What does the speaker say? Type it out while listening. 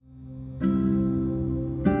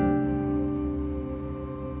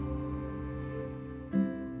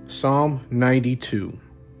Psalm 92,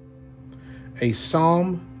 a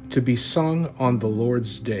psalm to be sung on the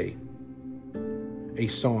Lord's day. A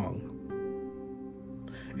song.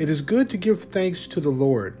 It is good to give thanks to the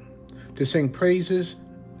Lord, to sing praises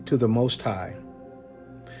to the Most High.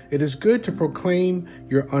 It is good to proclaim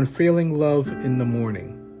your unfailing love in the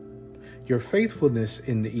morning, your faithfulness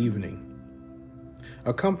in the evening,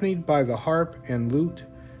 accompanied by the harp and lute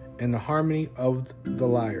and the harmony of the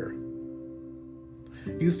lyre.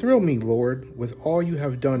 You thrill me, Lord, with all you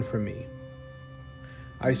have done for me.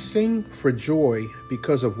 I sing for joy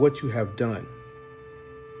because of what you have done.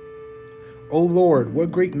 O Lord,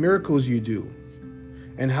 what great miracles you do,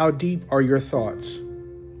 and how deep are your thoughts.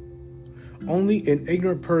 Only an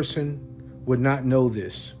ignorant person would not know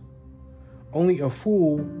this. Only a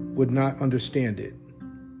fool would not understand it.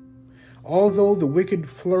 Although the wicked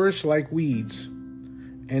flourish like weeds,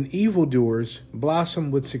 and evildoers blossom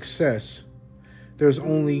with success, there's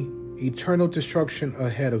only eternal destruction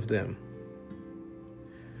ahead of them.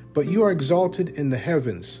 But you are exalted in the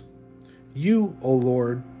heavens. You, O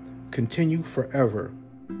Lord, continue forever.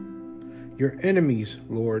 Your enemies,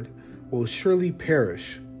 Lord, will surely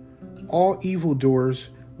perish. All evildoers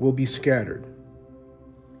will be scattered.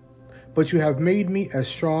 But you have made me as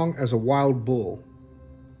strong as a wild bull.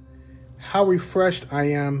 How refreshed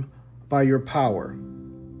I am by your power.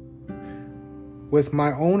 With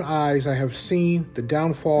my own eyes I have seen the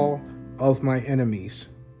downfall of my enemies.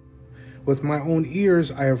 With my own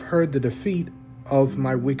ears I have heard the defeat of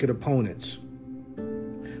my wicked opponents.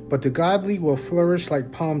 But the godly will flourish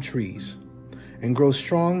like palm trees and grow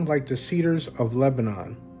strong like the cedars of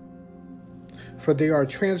Lebanon. For they are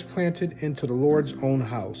transplanted into the Lord's own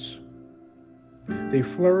house. They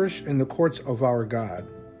flourish in the courts of our God.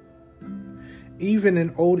 Even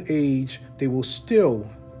in old age they will still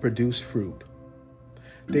produce fruit.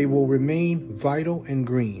 They will remain vital and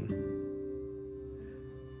green.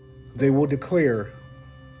 They will declare,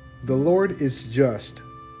 "The Lord is just.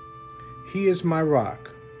 He is my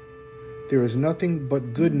rock. There is nothing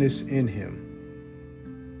but goodness in him."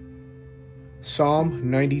 Psalm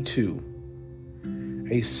 92,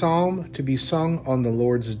 a psalm to be sung on the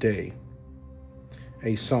Lord's day.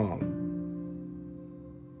 A song.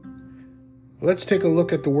 Let's take a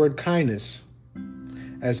look at the word kindness,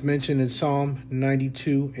 as mentioned in Psalm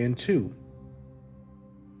 92 and 2.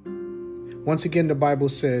 Once again, the Bible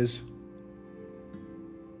says,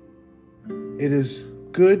 "It is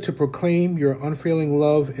good to proclaim your unfailing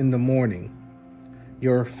love in the morning,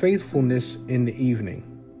 your faithfulness in the evening."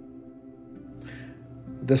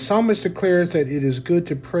 The psalmist declares that it is good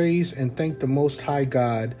to praise and thank the Most High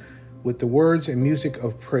God with the words and music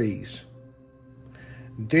of praise.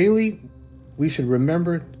 Daily, we should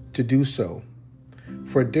remember to do so,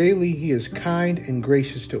 for daily he is kind and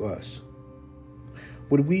gracious to us.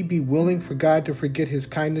 Would we be willing for God to forget his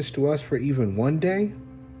kindness to us for even one day?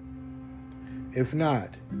 If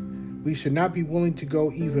not, we should not be willing to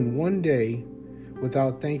go even one day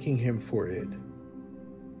without thanking him for it.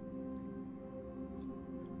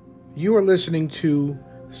 You are listening to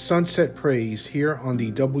Sunset Praise here on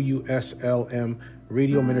the WSLM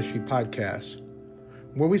Radio Ministry Podcast,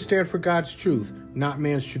 where we stand for God's truth, not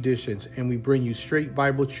man's traditions, and we bring you straight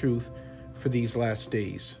Bible truth for these last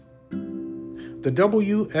days. The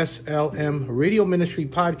WSLM Radio Ministry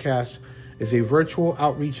Podcast is a virtual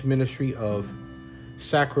outreach ministry of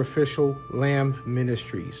Sacrificial Lamb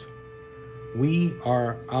Ministries. We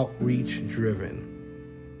are outreach driven.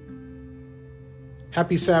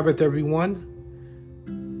 Happy Sabbath, everyone.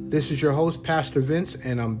 This is your host, Pastor Vince,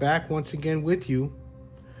 and I'm back once again with you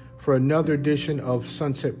for another edition of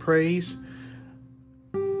Sunset Praise.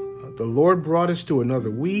 The Lord brought us to another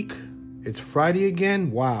week. It's Friday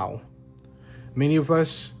again. Wow. Many of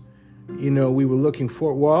us, we were looking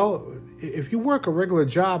for, if you work a regular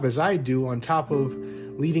job as I do on top of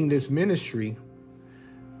leading this ministry,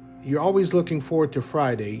 you're always looking forward to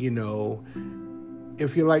Friday.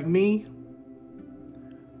 If you're like me,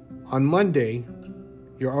 on Monday,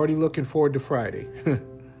 you're already looking forward to Friday.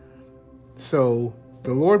 So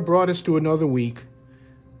the Lord brought us to another week,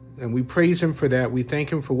 and we praise him for that. We thank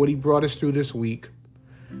him for what he brought us through this week.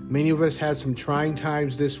 Many of us had some trying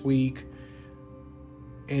times this week,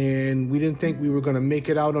 and we didn't think we were going to make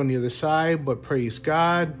it out on the other side, but praise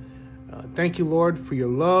God. Thank you, Lord, for your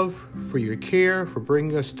love, for your care, for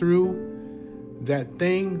bringing us through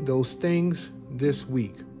those things this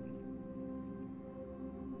week.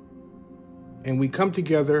 And we come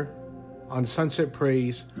together on Sunset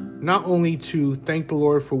Praise, not only to thank the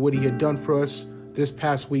Lord for what he had done for us this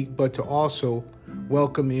past week, but to also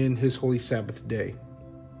welcome in his holy Sabbath day.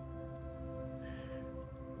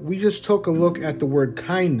 we just took a look at the word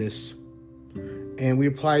kindness and we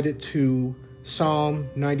applied it to Psalm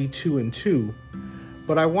 92:2.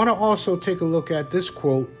 But I want to also take a look at this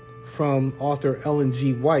quote from author Ellen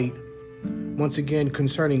G. White, once again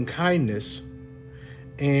concerning kindness.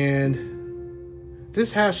 And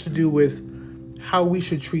this has to do with how we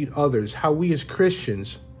should treat others, how we as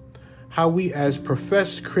Christians, how we as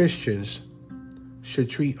professed Christians should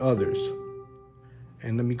treat others.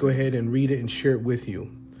 And let me go ahead and read it and share it with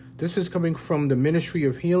you. This is coming from the Ministry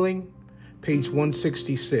of Healing, page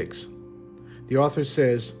 166. The author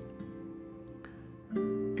says,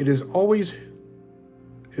 It is always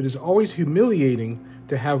humiliating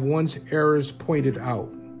to have one's errors pointed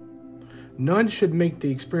out. None should make the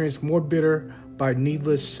experience more bitter by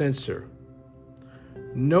needless censure.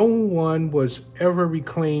 No one was ever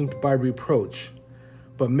reclaimed by reproach,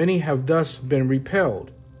 but many have thus been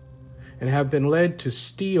repelled and have been led to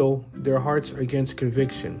steel their hearts against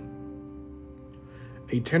conviction.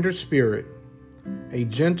 A tender spirit, a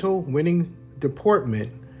gentle, winning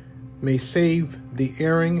deportment may save the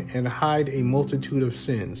erring and hide a multitude of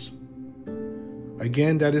sins.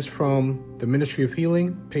 Again, that is from the Ministry of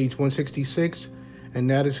Healing, page 166, and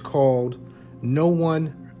that is called No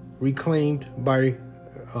One Reclaimed by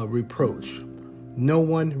Reproach. No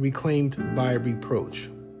one reclaimed by reproach.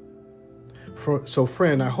 So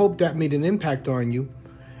friend, I hope that made an impact on you.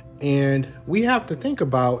 And we have to think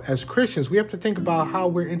about, as Christians, we have to think about how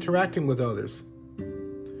we're interacting with others.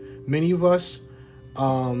 Many of us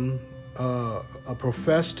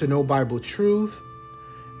profess to know Bible truth,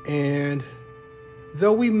 and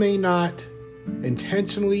though we may not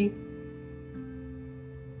intentionally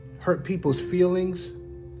hurt people's feelings,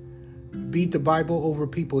 beat the Bible over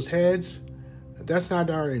people's heads, that's not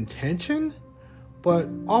our intention, but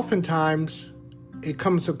oftentimes it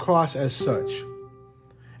comes across as such.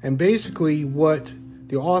 And basically what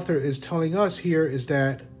the author is telling us here is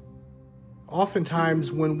that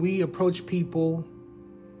oftentimes when we approach people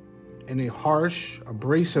in a harsh,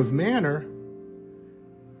 abrasive manner,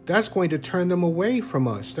 that's going to turn them away from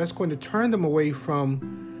us. That's going to turn them away from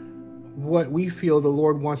what we feel the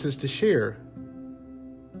Lord wants us to share.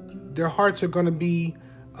 Their hearts are going to be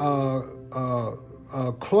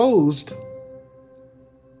closed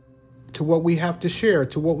to what we have to share,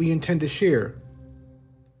 to what we intend to share.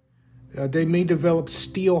 They may develop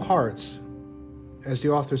steel hearts, as the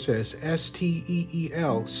author says,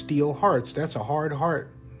 S-T-E-E-L, steel hearts. That's a hard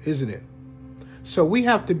heart, isn't it? So we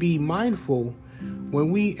have to be mindful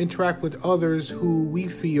when we interact with others who we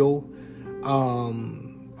feel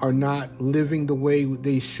are not living the way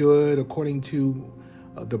they should according to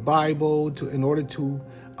the Bible, according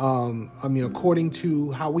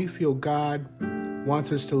to how we feel God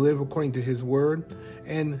wants us to live according to His Word.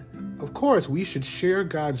 And of course, we should share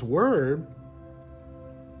God's Word,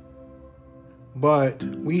 but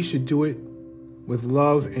we should do it with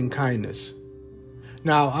love and kindness.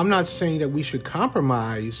 Now, I'm not saying that we should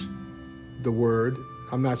compromise the Word.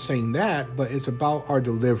 I'm not saying that, but it's about our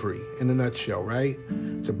delivery in a nutshell, right?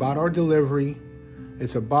 It's about our delivery.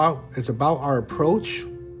 It's about our approach.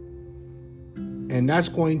 And that's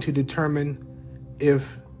going to determine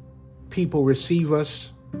if people receive us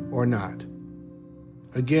or not.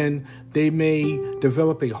 Again, they may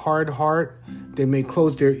develop a hard heart. They may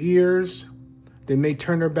close their ears. They may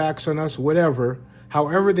turn their backs on us, whatever.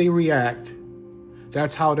 However they react,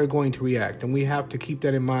 that's how they're going to react. And we have to keep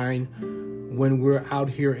that in mind when we're out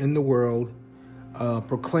here in the world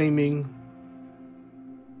proclaiming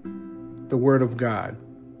the Word of God.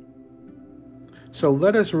 So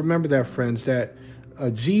let us remember that, friends, that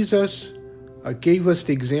Jesus gave us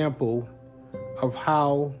the example of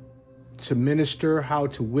how to minister, how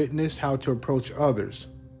to witness, how to approach others.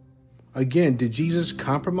 Again, did Jesus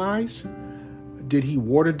compromise? Did He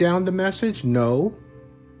water down the message? No.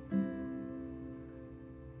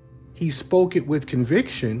 He spoke it with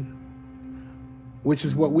conviction, which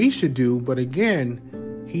is what we should do. But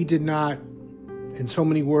again, He did not, in so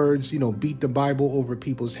many words, beat the Bible over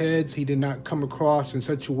people's heads. He did not come across in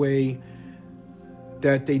such a way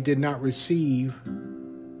that they did not receive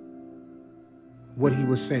what He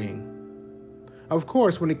was saying. Of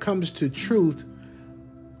course, when it comes to truth,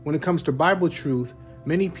 when it comes to Bible truth,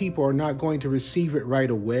 many people are not going to receive it right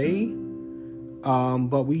away.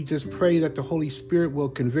 But we just pray that the Holy Spirit will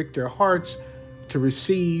convict their hearts to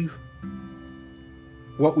receive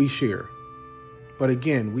what we share. But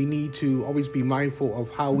again, we need to always be mindful of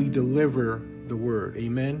how we deliver the Word.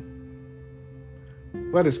 Amen.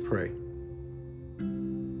 Let us pray.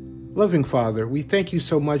 Loving Father, we thank You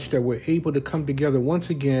so much that we're able to come together once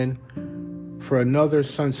again for another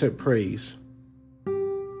Sunset Praise.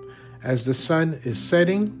 As the sun is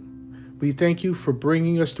setting, we thank you for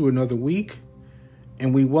bringing us through another week,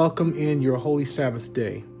 and we welcome in your holy Sabbath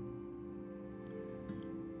day.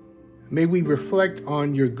 May we reflect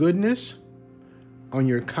on your goodness, on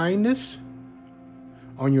your kindness,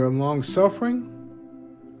 on your long suffering,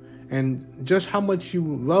 and just how much you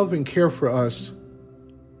love and care for us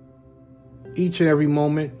each and every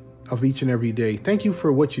moment of each and every day. Thank you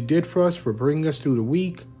for what you did for us, for bringing us through the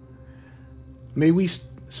week. May we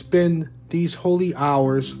spend these holy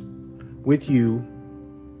hours with you,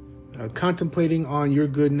 contemplating on your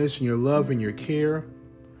goodness and your love and your care.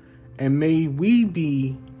 And may we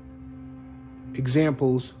be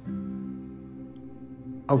examples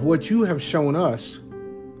of what you have shown us,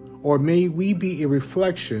 or may we be a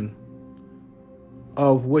reflection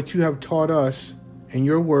of what you have taught us in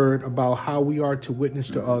your word about how we are to witness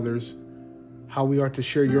to others, how we are to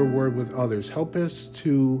share your word with others. Help us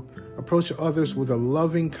to approach others with a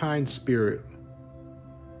loving, kind spirit.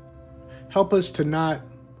 Help us to not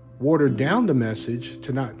water down the message,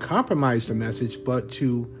 to not compromise the message, but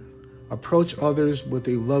to approach others with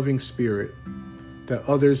a loving spirit, that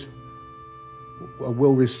others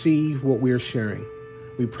will receive what we are sharing.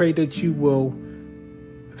 We pray that you will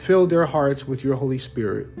fill their hearts with your Holy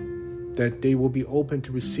Spirit, that they will be open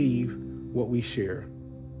to receive what we share.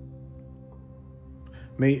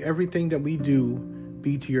 May everything that we do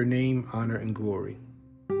be to your name, honor, and glory.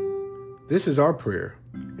 This is our prayer.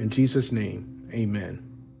 In Jesus' name, amen.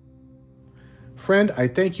 Friend, I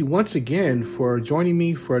thank you once again for joining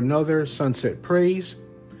me for another Sunset Praise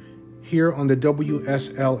here on the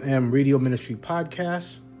WSLM Radio Ministry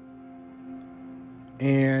Podcast.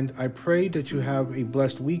 And I pray that you have a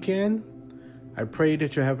blessed weekend. I pray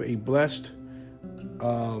that you have a blessed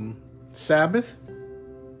Sabbath.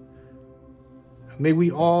 May we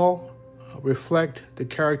all reflect the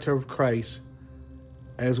character of Christ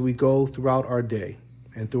as we go throughout our day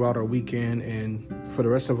and throughout our weekend and for the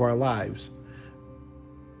rest of our lives.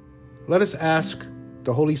 Let us ask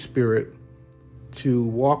the Holy Spirit to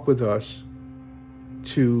walk with us,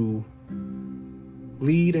 to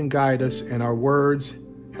lead and guide us in our words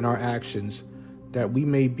and our actions, that we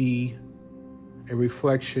may be a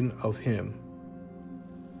reflection of Him,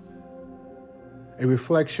 a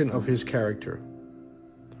reflection of His character.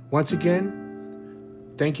 Once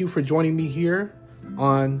again, thank you for joining me here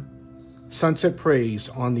on Sunset Praise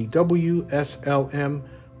on the WSLM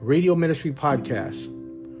Radio Ministry Podcast,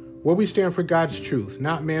 where we stand for God's truth,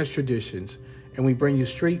 not man's traditions, and we bring you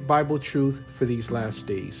straight Bible truth for these last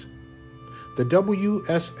days. The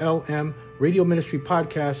WSLM Radio Ministry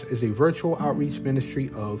Podcast is a virtual outreach ministry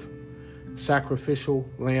of Sacrificial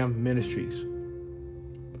Lamb Ministries.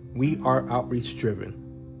 We are outreach driven.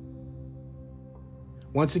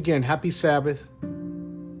 Once again, happy Sabbath.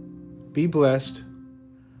 Be blessed.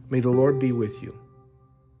 May the Lord be with you.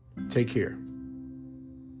 Take care.